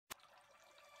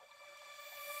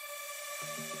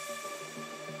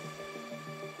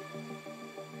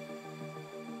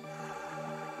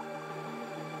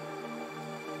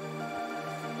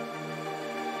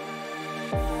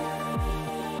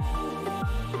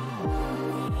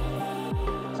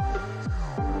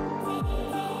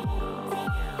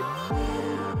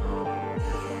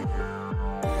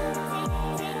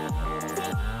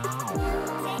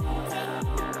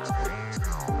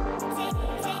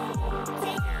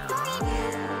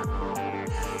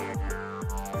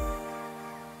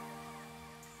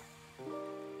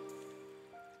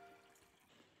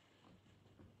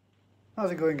How's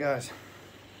it going, guys?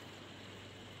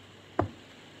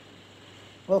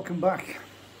 Welcome back.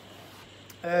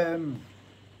 As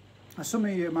some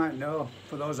of you might know,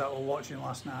 for those that were watching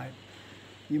last night,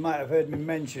 you might have heard me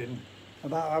mention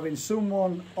about having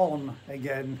someone on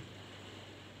again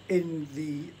in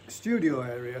the studio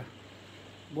area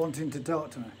wanting to talk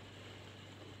to me.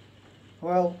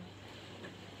 Well,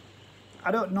 I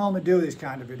don't normally do this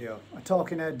kind of video. A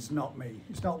talking head's not me.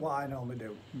 It's not what I normally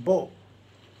do. But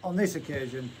on this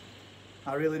occasion,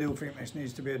 I really do think this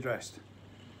needs to be addressed.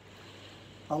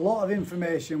 A lot of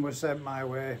information was sent my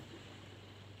way,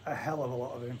 a hell of a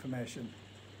lot of information,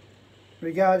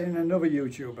 regarding another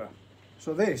YouTuber.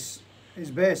 So this is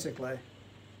basically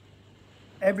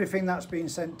everything that's been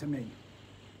sent to me.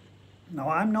 Now,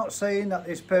 I'm not saying that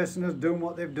this person has done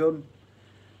what they've done.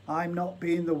 I'm not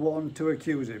being the one to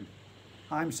accuse him.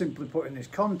 I'm simply putting this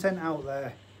content out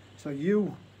there so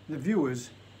you, the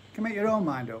viewers, can make your own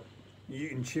mind up. You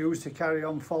can choose to carry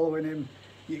on following him.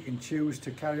 You can choose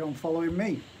to carry on following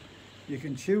me. You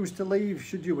can choose to leave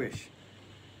should you wish.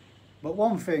 But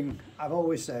one thing I've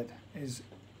always said is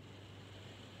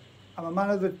I'm a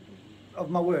man of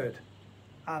my word,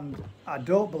 and I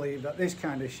don't believe that this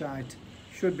kind of shite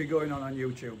should be going on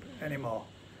YouTube anymore.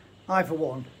 I, for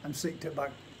one, am sick to the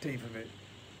back teeth of it.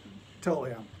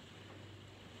 Totally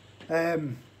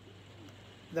am.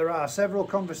 There are several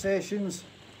conversations,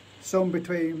 some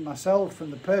between myself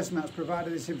and the person that's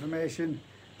provided this information,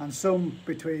 and some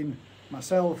between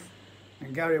myself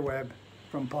and Gary Webb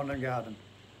from Pond and Garden.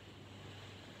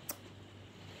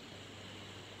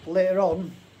 Later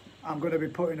on, I'm going to be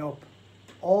putting up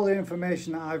all the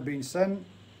information that I've been sent,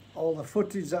 all the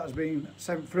footage that has been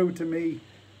sent through to me,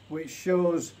 which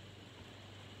shows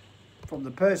from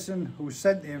the person who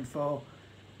sent the info,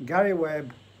 Gary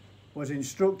Webb was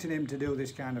instructing him to do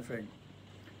this kind of thing,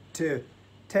 to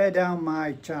tear down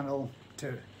my channel,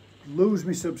 to lose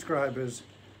me subscribers,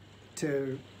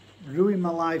 to ruin my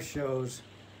live shows,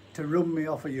 to run me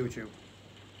off of YouTube.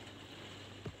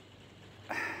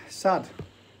 Sad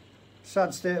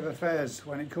state of affairs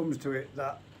when it comes to it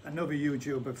that another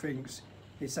YouTuber thinks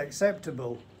it's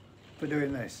acceptable for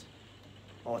doing this,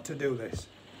 or to do this.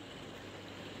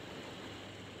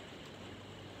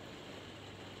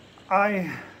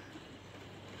 I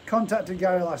contacted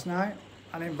Gary last night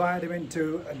and invited him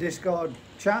into a Discord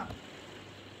chat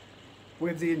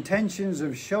with the intentions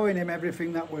of showing him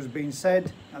everything that was being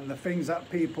said and the things that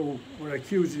people were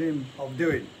accusing him of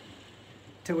doing,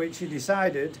 to which he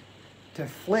decided to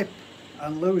flip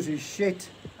and lose his shit,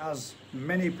 as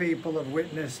many people have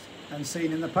witnessed and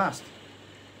seen in the past.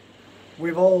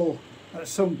 We've all, at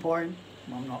some point,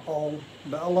 well, not all,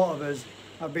 but a lot of us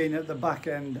have been at the back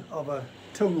end of a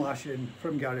tongue lashing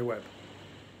from Gary Webb.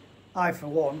 I, for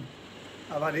one,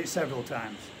 I've had it several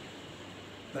times,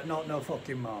 but not no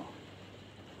fucking more.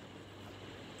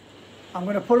 I'm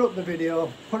going to put up the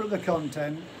video, put up the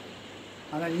content,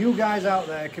 and then you guys out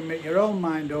there can make your own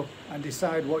mind up and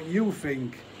decide what you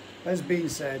think has been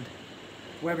said,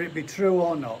 whether it be true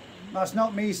or not. That's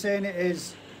not me saying it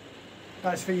is,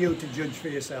 that's for you to judge for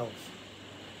yourselves.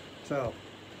 So,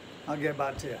 I'll get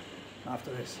back to you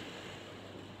after this.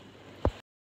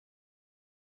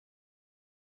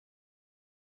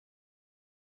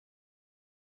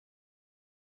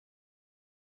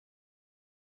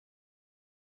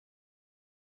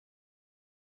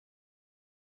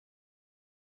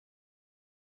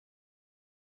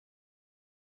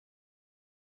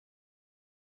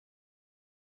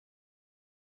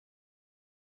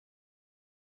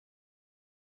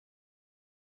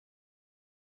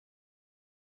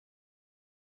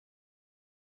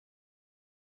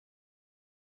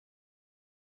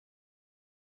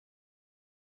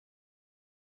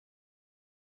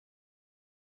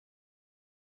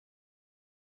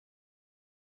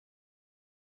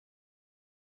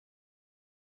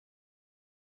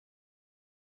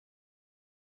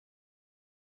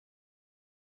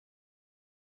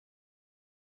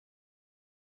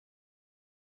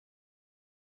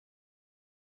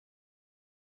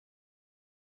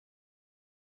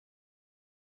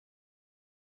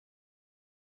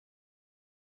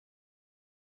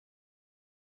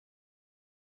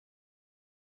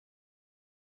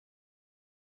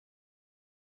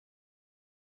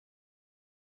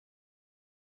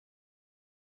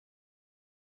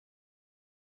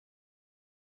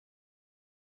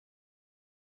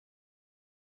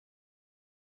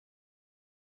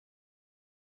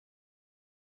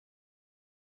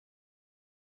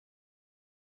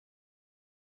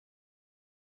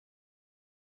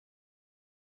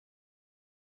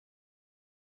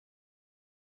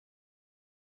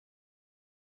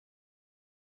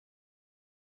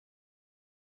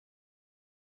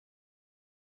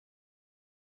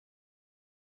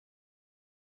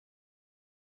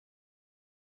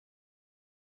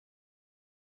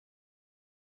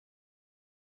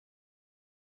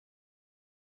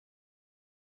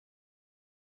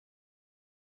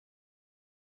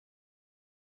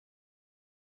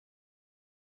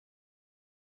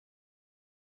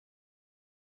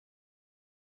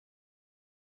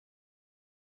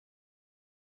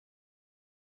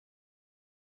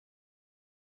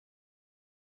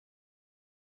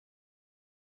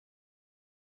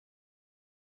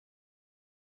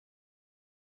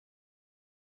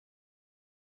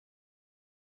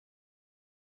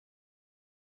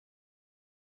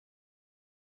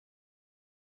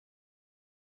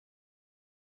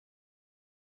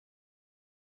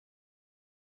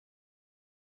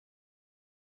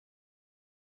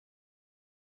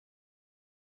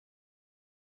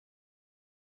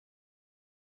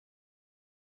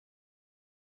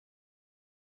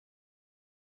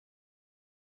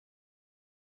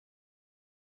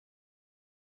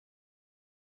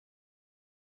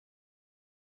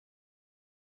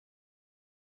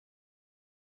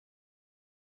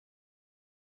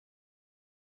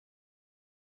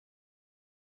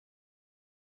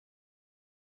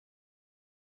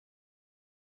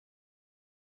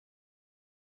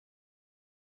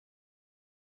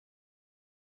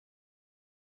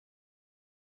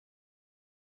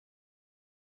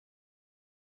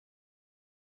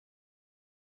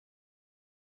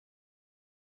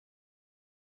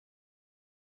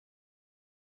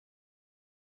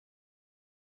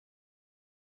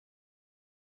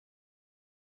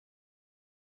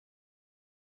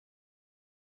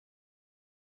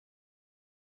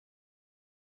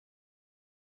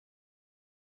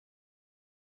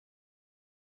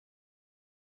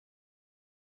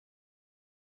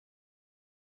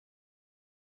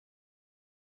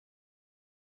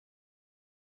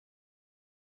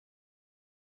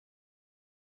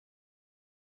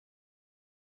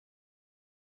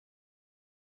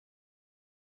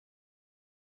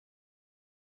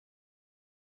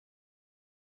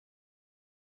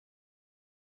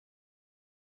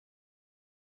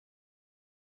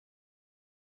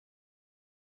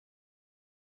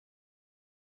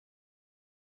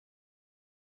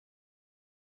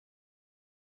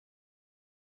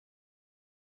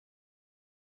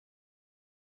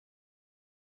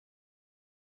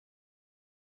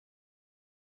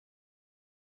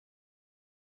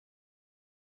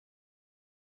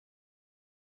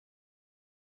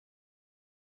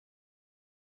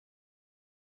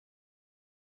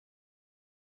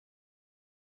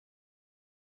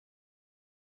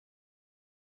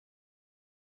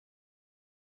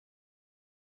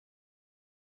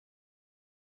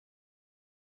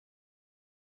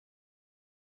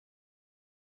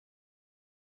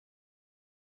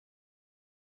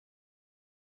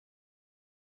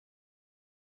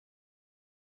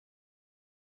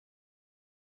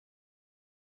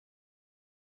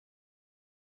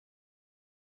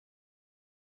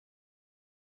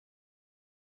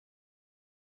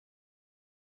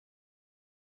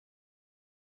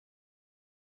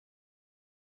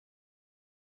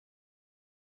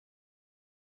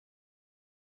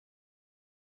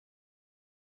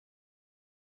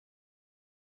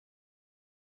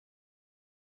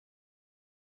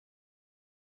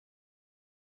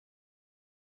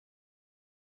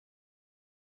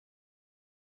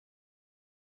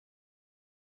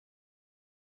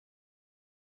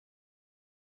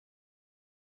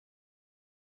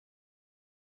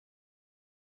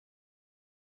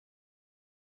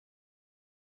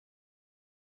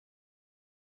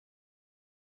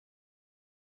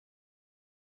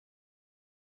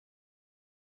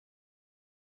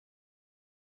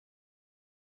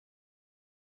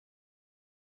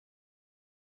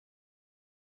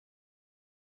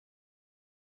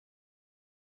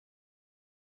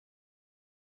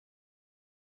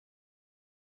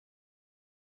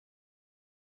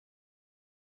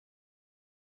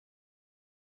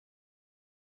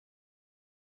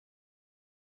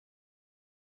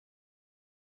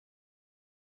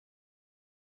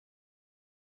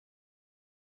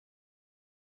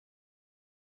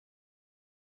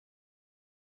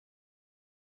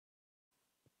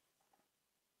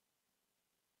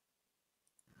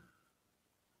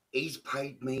 He's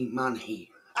paid me money.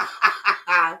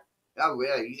 Oh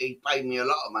yeah, he's paid me a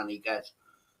lot of money, Gaz.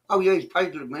 Oh yeah, he's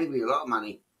paid me a lot of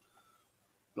money.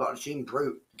 Like to see him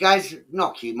prove. Gaz,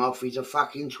 knock him off. He's a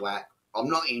fucking twat. I'm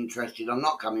not interested. I'm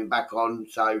not coming back on.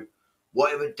 So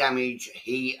whatever damage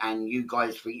he and you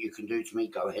guys think you can do to me,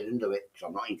 go ahead and do it. Because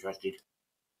I'm not interested.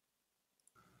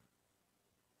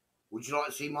 Would you like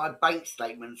to see my bank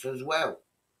statements as well?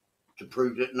 To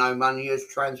prove that no money has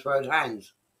transferred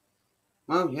hands?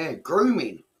 Oh yeah,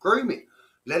 grooming. Grooming.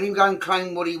 Let him go and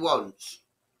claim what he wants.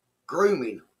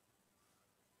 Grooming.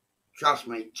 Trust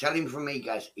me, tell him from me,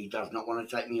 Gaz, he does not want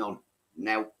to take me on.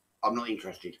 Now, I'm not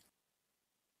interested.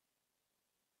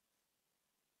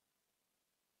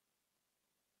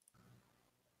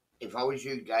 If I was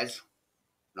you, Gaz,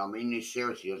 and I mean this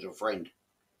seriously as a friend,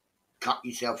 cut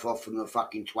yourself off from the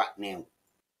fucking twat now.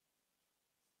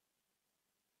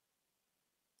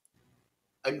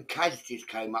 And Kaz just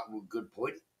came up with a good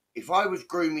point. If I was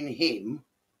grooming him,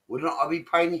 wouldn't I be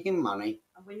paying him money?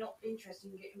 And we're not interested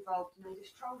in getting involved in all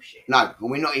this troll shit. No, and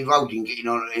we're not involved in getting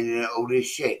on in all this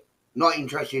shit. Not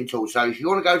interested at all. So if you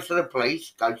want to go to the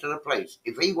police, go to the police.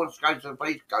 If he wants to go to the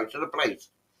police, go to the police.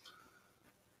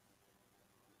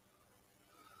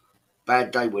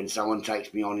 Bad day when someone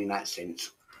takes me on in that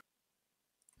sense.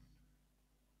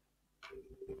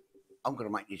 I'm going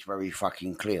to make this very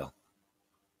fucking clear.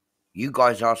 You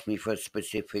guys asked me for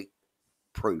specific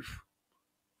proof.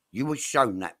 You were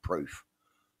shown that proof.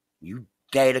 You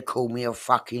dare to call me a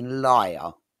fucking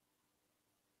liar?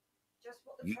 Just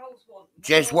what the trolls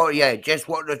want. Just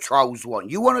what the trolls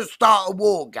want. You want to start a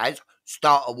war, Gaz?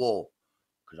 Start a war.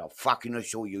 Because I'll fucking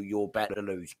assure you, you're about to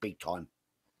lose big time.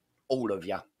 All of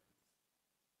you.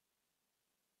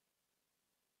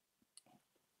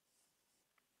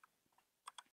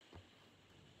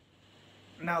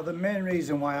 Now, the main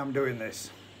reason why I'm doing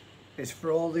this is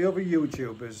for all the other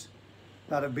YouTubers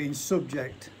that have been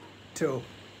subject to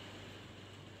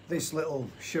this little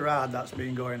charade that's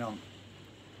been going on.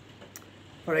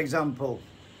 For example,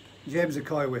 James the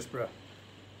Coy Whisperer,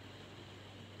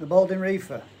 the Balding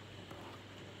Reefer,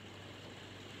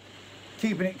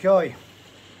 Keeping It Coy,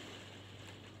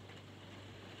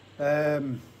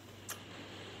 Coy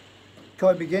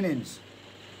Beginnings,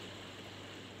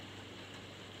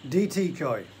 DT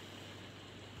Coy,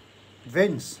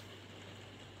 Vince,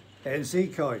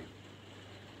 ANC Coy,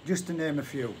 just to name a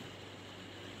few.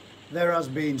 There has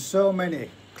been so many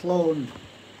cloned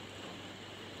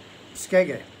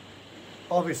Skeggy,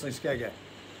 obviously Skeggy.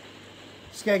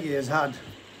 Skeggy has had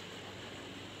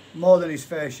more than his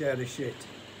fair share of shit,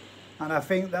 and I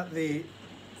think that the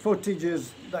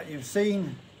footages that you've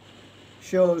seen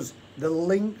shows the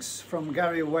links from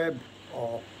Gary Webb,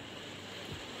 or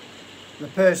the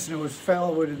person who has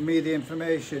forwarded me the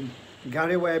information,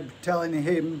 Gary Webb, telling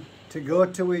him to go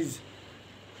to his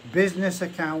business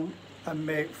account and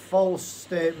make false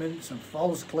statements and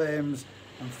false claims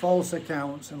and false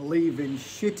accounts and leaving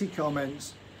shitty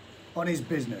comments on his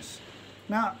business.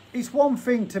 Now, it's one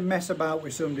thing to mess about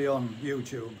with somebody on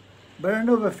YouTube, but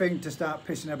another thing to start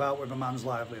pissing about with a man's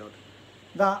livelihood.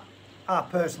 That, I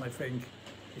personally think,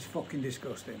 is fucking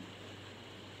disgusting.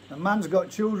 The man's got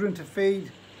children to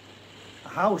feed, a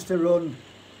house to run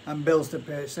and bills to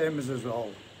pay, same as us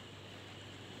all.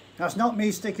 That's not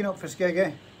me sticking up for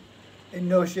Skeggy in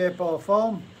no shape or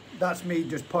form. That's me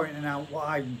just pointing out what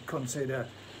I consider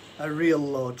a real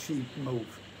low cheap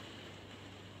move.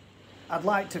 I'd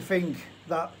like to think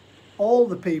that all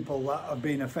the people that have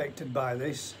been affected by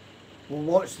this will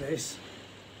watch this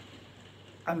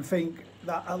and think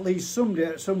that at least somebody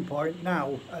at some point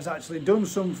now has actually done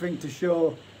something to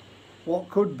show what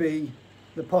could be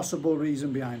the possible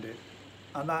reason behind it.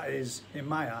 And that is, in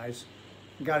my eyes,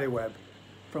 Gary Webb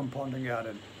from Pond and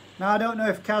Garden. Now, I don't know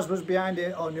if Kaz was behind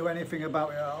it or knew anything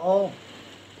about it at all.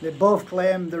 They both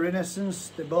claim their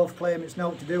innocence. They both claim it's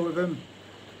not to do with them.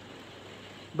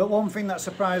 But one thing that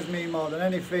surprised me more than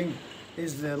anything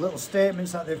is the little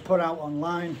statements that they've put out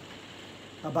online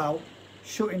about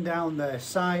shutting down their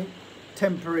site,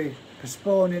 temporary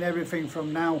postponing everything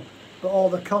from now, but all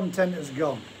the content has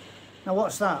gone. Now,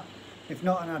 what's that if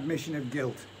not an admission of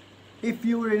guilt? If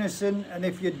you were innocent and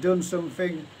if you'd done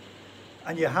something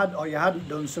and you had or you hadn't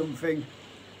done something,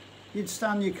 you'd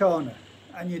stand your corner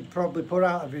and you'd probably put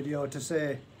out a video to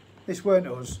say, this weren't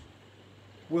us,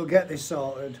 we'll get this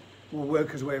sorted, we'll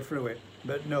work his way through it.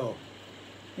 But no.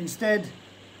 Instead,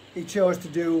 he chose to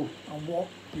do on what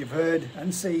you've heard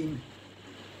and seen: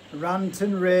 rant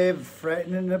and rave,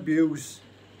 threatening and abuse,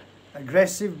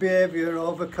 aggressive behaviour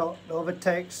over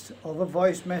text, over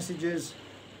voice messages,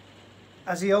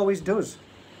 as he always does.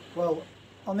 Well,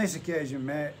 on this occasion,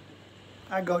 mate,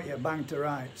 I got you bang to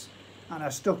rights and I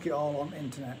stuck it all on the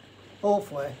internet.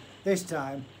 Hopefully this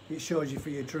time it shows you for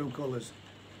your true colours.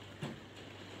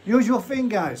 Usual thing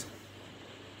guys,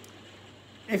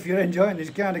 if you're enjoying this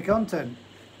kind of content,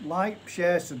 like,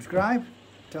 share, subscribe,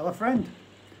 tell a friend.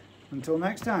 Until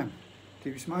next time,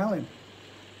 keep smiling.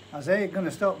 As I ain't going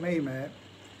to stop me mate,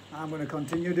 I'm going to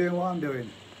continue doing what I'm doing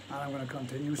and I'm going to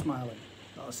continue smiling.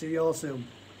 I'll see you all soon.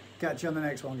 Catch you on the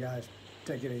next one guys.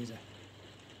 Take it easy.